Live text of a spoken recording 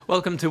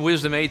Welcome to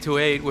Wisdom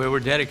 828, where we're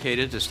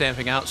dedicated to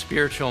stamping out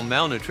spiritual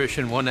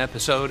malnutrition one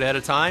episode at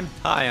a time.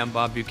 Hi, I'm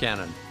Bob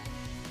Buchanan.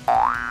 Who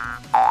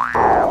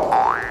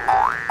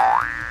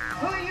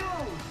are you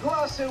who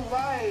are so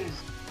wise?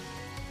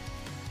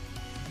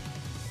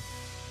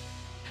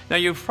 Now,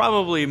 you're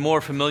probably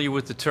more familiar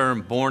with the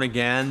term born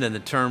again than the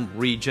term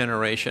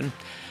regeneration.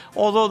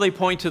 Although they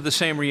point to the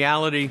same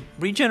reality,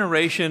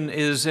 regeneration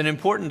is an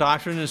important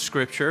doctrine in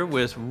Scripture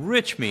with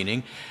rich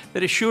meaning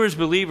that assures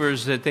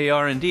believers that they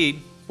are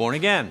indeed born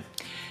again.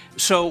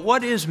 So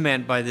what is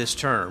meant by this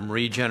term,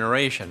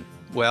 regeneration?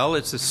 Well,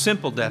 it's a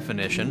simple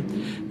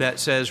definition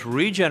that says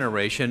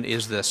regeneration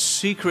is the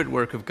secret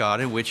work of God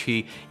in which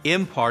He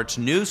imparts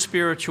new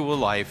spiritual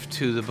life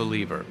to the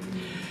believer.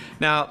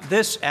 Now,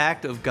 this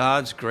act of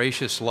God's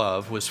gracious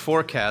love was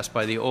forecast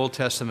by the Old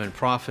Testament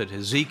prophet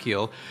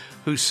Ezekiel,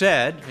 who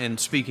said, in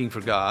speaking for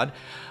God,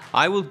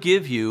 "I will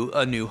give you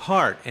a new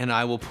heart, and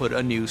I will put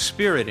a new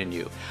spirit in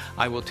you.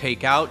 I will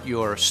take out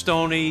your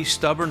stony,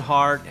 stubborn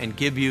heart and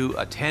give you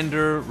a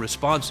tender,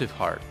 responsive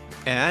heart.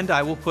 And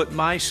I will put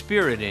my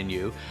spirit in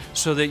you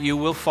so that you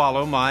will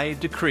follow my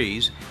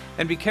decrees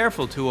and be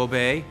careful to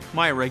obey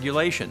my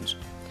regulations."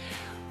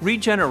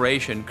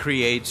 Regeneration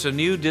creates a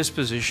new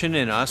disposition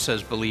in us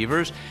as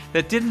believers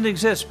that didn't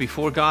exist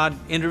before God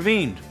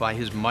intervened by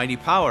His mighty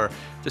power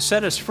to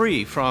set us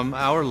free from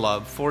our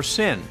love for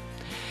sin.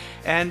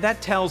 And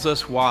that tells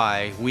us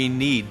why we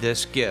need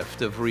this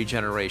gift of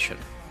regeneration.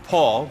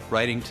 Paul,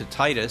 writing to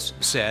Titus,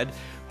 said,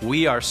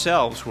 "We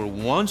ourselves were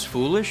once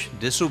foolish,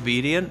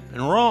 disobedient,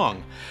 and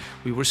wrong.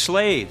 We were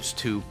slaves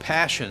to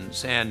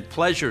passions and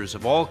pleasures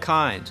of all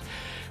kinds.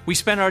 We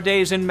spent our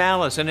days in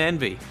malice and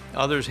envy.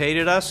 Others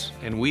hated us,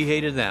 and we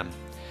hated them."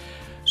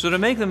 So to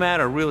make the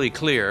matter really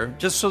clear,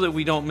 just so that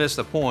we don't miss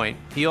the point,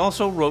 he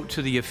also wrote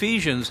to the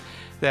Ephesians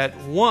that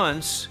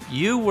once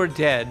you were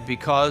dead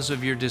because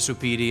of your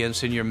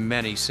disobedience and your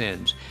many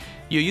sins.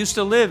 You used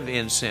to live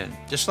in sin,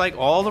 just like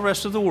all the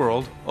rest of the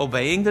world,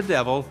 obeying the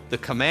devil, the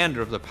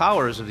commander of the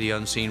powers of the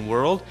unseen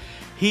world.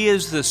 He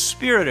is the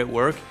spirit at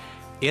work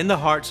in the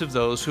hearts of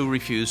those who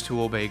refuse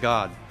to obey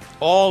God.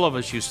 All of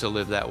us used to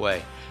live that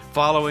way,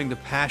 following the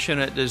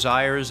passionate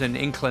desires and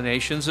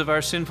inclinations of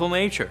our sinful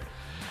nature.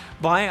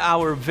 By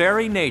our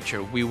very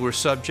nature, we were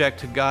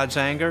subject to God's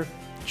anger,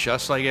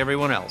 just like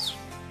everyone else.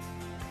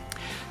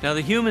 Now,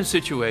 the human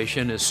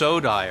situation is so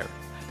dire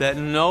that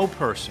no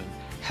person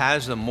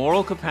has the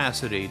moral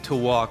capacity to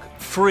walk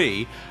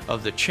free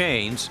of the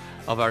chains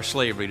of our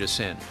slavery to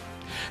sin.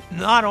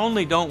 Not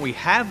only don't we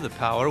have the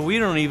power, we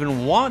don't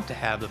even want to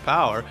have the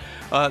power.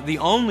 The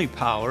only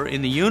power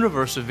in the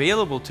universe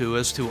available to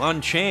us to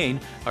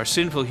unchain our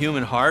sinful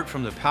human heart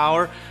from the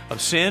power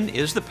of sin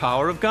is the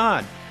power of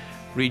God.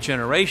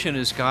 Regeneration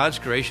is God's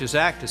gracious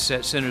act to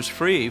set sinners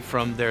free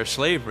from their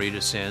slavery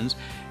to sins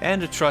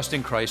and to trust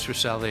in Christ for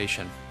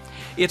salvation.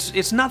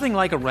 It's nothing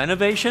like a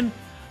renovation,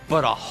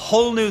 but a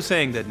whole new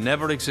thing that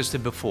never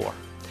existed before.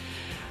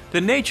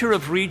 The nature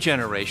of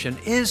regeneration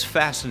is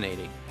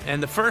fascinating,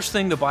 and the first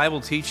thing the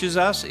Bible teaches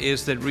us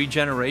is that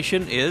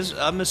regeneration is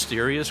a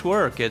mysterious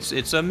work.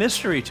 It's a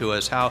mystery to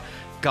us how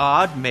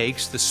God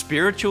makes the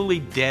spiritually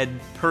dead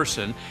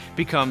person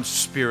become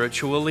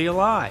spiritually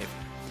alive.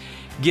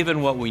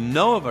 Given what we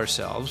know of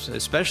ourselves,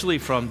 especially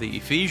from the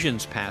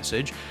Ephesians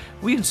passage,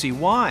 we can see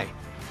why.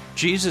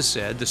 Jesus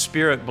said the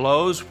Spirit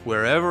blows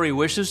wherever He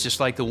wishes,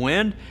 just like the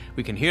wind.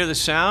 We can hear the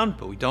sound,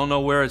 but we don't know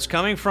where it's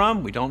coming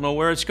from. We don't know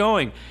where it's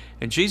going.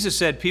 And Jesus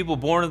said people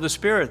born of the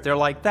Spirit, they're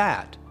like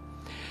that.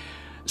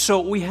 So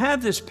we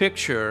have this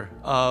picture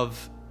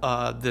of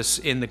this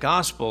in the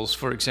Gospels,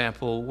 for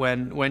example,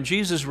 when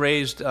Jesus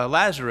raised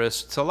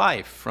Lazarus to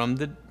life from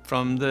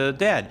the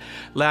dead.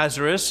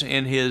 Lazarus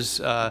in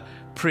his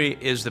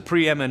is the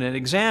preeminent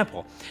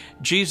example.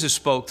 Jesus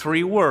spoke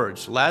 3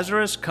 words,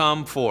 "Lazarus,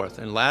 come forth,"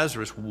 and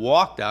Lazarus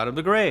walked out of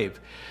the grave.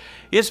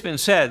 It's been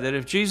said that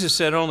if Jesus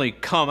said only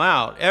 "come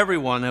out,"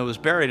 everyone that was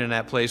buried in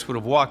that place would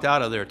have walked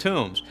out of their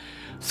tombs.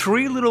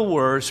 3 little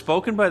words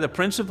spoken by the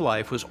Prince of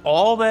Life was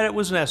all that it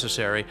was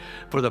necessary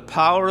for the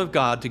power of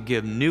God to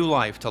give new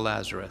life to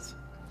Lazarus.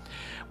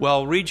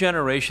 Well,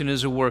 regeneration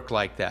is a work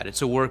like that.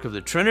 It's a work of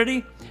the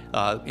Trinity,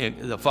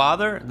 the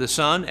Father, the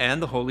Son,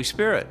 and the Holy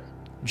Spirit.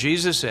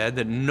 Jesus said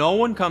that no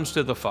one comes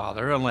to the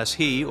Father unless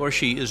he or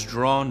she is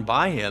drawn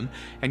by Him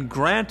and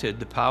granted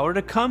the power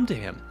to come to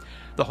Him.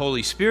 The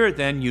Holy Spirit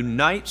then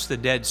unites the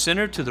dead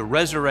sinner to the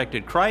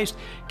resurrected Christ,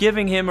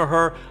 giving him or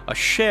her a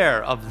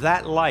share of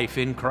that life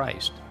in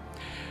Christ.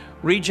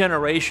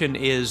 Regeneration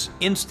is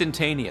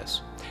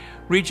instantaneous.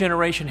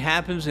 Regeneration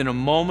happens in a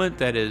moment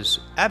that is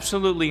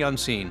absolutely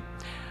unseen.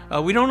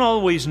 We don't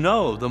always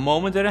know the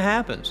moment that it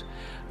happens.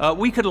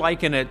 We could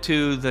liken it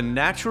to the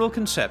natural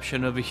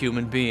conception of a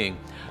human being.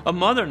 A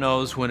mother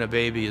knows when a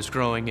baby is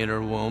growing in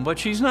her womb, but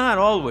she's not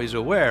always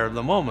aware of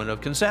the moment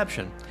of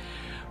conception.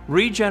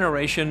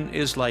 Regeneration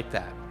is like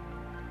that.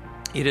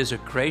 It is a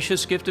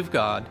gracious gift of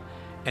God,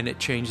 and it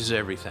changes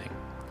everything.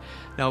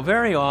 Now,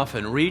 very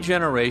often,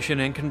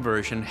 regeneration and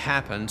conversion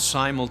happen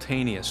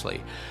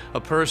simultaneously. A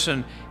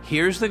person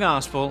hears the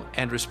gospel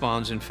and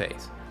responds in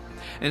faith.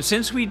 And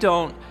since we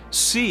don't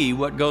see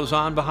what goes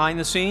on behind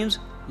the scenes,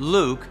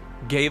 Luke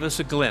gave us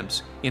a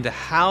glimpse into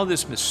how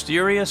this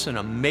mysterious and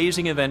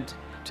amazing event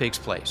takes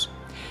place.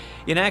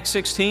 In Acts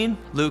 16,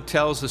 Luke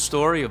tells the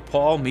story of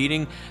Paul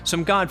meeting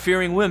some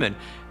God-fearing women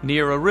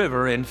near a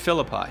river in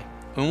Philippi.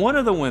 And one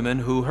of the women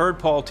who heard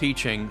Paul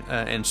teaching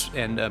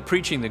and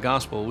preaching the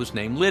gospel was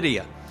named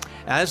Lydia.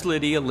 As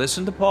Lydia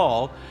listened to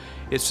Paul,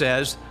 it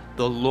says,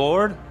 the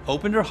Lord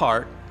opened her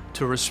heart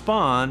to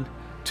respond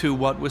to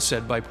what was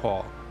said by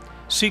Paul.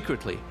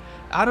 Secretly,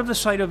 out of the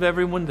sight of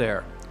everyone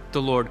there,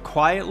 the Lord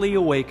quietly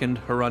awakened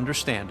her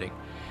understanding.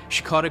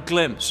 She caught a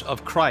glimpse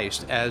of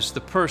Christ as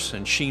the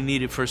person she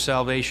needed for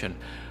salvation.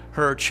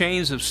 Her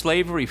chains of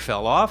slavery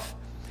fell off,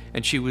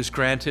 and she was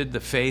granted the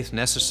faith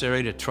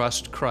necessary to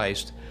trust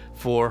Christ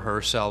for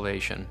her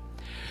salvation.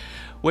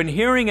 When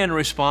hearing and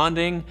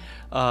responding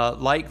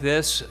like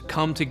this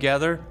come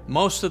together,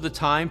 most of the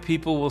time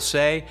people will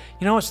say,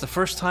 you know, it's the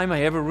first time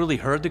I ever really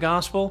heard the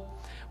gospel.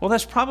 Well,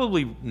 that's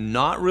probably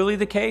not really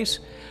the case.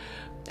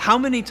 How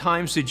many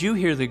times did you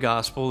hear the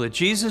gospel that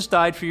Jesus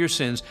died for your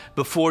sins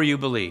before you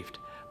believed?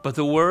 But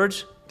the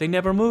words, they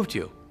never moved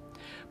you.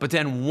 But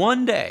then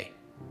one day,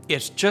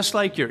 it's just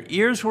like your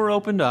ears were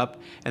opened up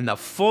and the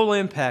full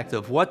impact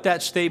of what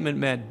that statement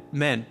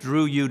meant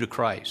drew you to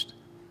Christ.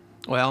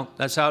 Well,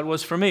 that's how it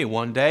was for me.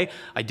 One day,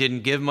 I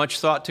didn't give much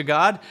thought to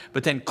God,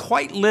 but then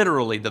quite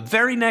literally, the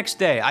very next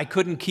day, I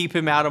couldn't keep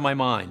him out of my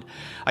mind.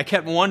 I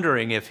kept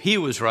wondering if he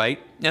was right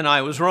and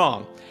I was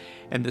wrong.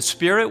 And the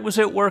Spirit was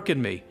at work in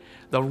me.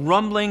 The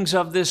rumblings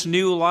of this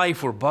new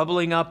life were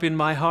bubbling up in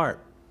my heart.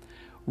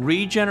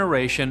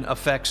 Regeneration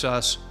affects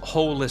us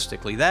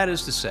holistically. That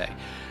is to say,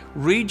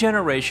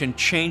 regeneration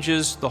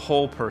changes the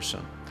whole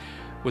person.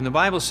 When the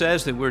Bible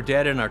says that we're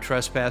dead in our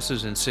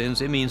trespasses and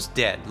sins, it means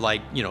dead,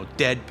 like,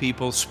 dead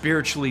people,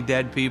 spiritually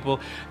dead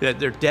people, that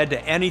they're dead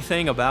to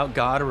anything about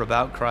God or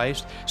about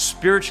Christ,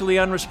 spiritually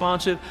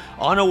unresponsive,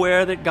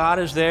 unaware that God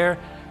is there.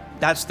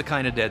 That's the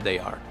kind of dead they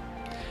are.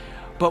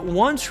 But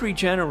once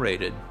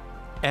regenerated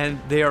and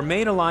they are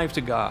made alive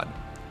to God,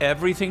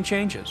 everything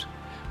changes.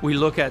 We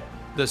look at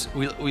this,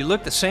 we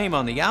look the same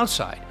on the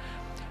outside,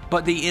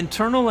 but the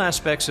internal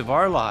aspects of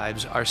our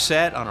lives are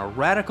set on a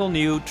radical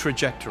new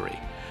trajectory.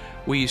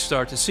 We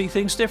start to see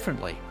things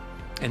differently.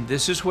 And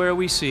this is where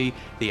we see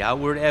the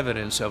outward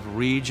evidence of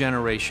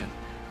regeneration,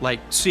 like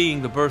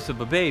seeing the birth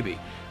of a baby.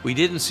 We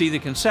didn't see the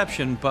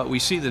conception, but we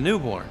see the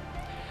newborn.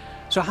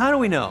 So how do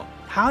we know?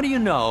 How do you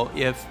know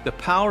if the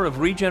power of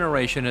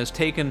regeneration has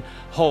taken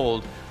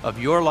hold of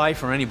your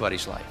life or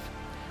anybody's life?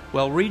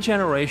 Well,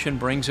 regeneration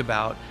brings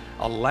about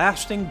a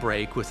lasting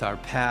break with our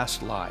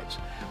past lives.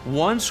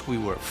 Once we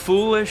were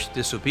foolish,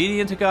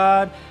 disobedient to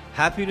God,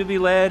 happy to be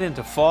led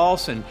into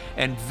false and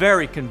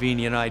very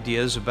convenient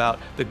ideas about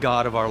the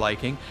God of our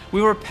liking.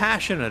 We were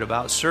passionate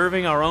about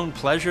serving our own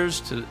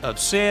pleasures of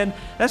sin.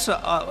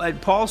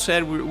 Paul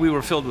said we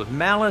were filled with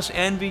malice,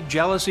 envy,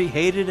 jealousy,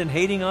 hated, and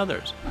hating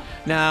others.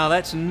 Now,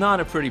 that's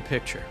not a pretty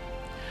picture.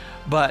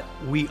 But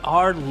we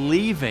are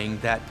leaving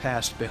that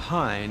past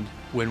behind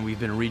when we've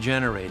been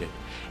regenerated.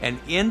 And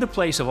in the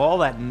place of all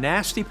that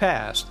nasty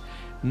past,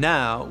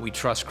 now we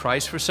trust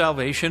Christ for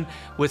salvation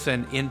with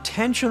an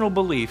intentional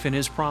belief in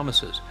His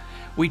promises.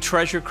 We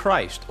treasure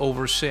Christ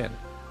over sin.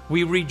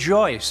 We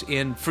rejoice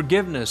in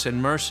forgiveness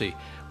and mercy.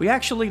 We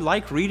actually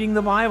like reading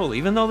the Bible,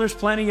 even though there's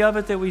plenty of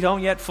it that we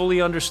don't yet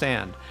fully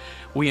understand.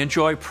 We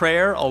enjoy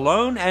prayer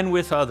alone and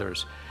with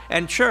others.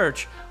 And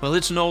church, well,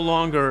 it's no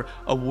longer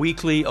a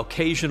weekly,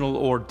 occasional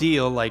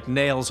ordeal like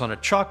nails on a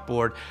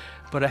chalkboard,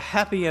 but a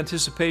happy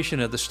anticipation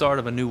at the start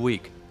of a new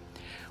week.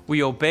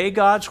 We obey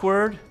God's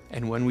word,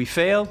 and when we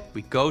fail,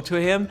 we go to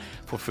Him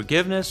for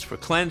forgiveness, for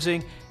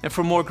cleansing, and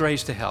for more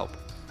grace to help.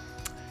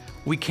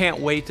 We can't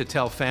wait to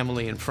tell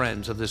family and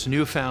friends of this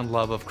newfound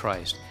love of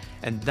Christ,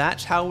 and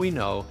that's how we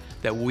know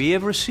that we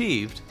have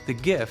received the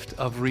gift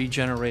of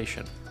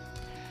regeneration.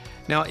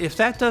 Now, if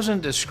that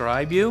doesn't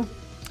describe you,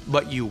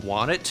 but you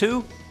want it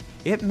to,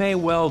 it may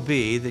well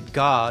be that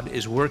God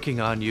is working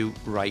on you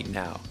right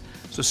now.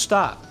 So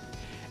stop.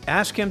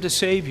 Ask Him to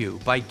save you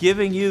by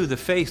giving you the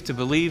faith to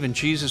believe in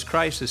Jesus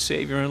Christ as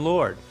Savior and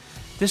Lord.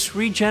 This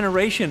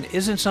regeneration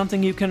isn't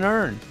something you can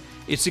earn.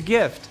 It's a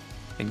gift,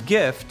 and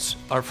gifts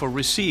are for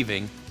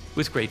receiving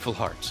with grateful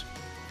hearts.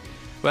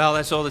 Well,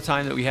 that's all the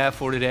time that we have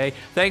for today.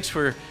 Thanks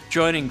for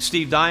joining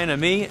Steve Dyan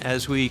and me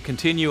as we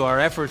continue our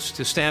efforts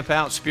to stamp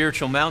out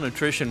spiritual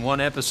malnutrition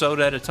one episode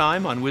at a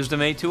time on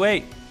Wisdom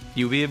 828.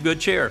 You be of good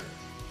cheer.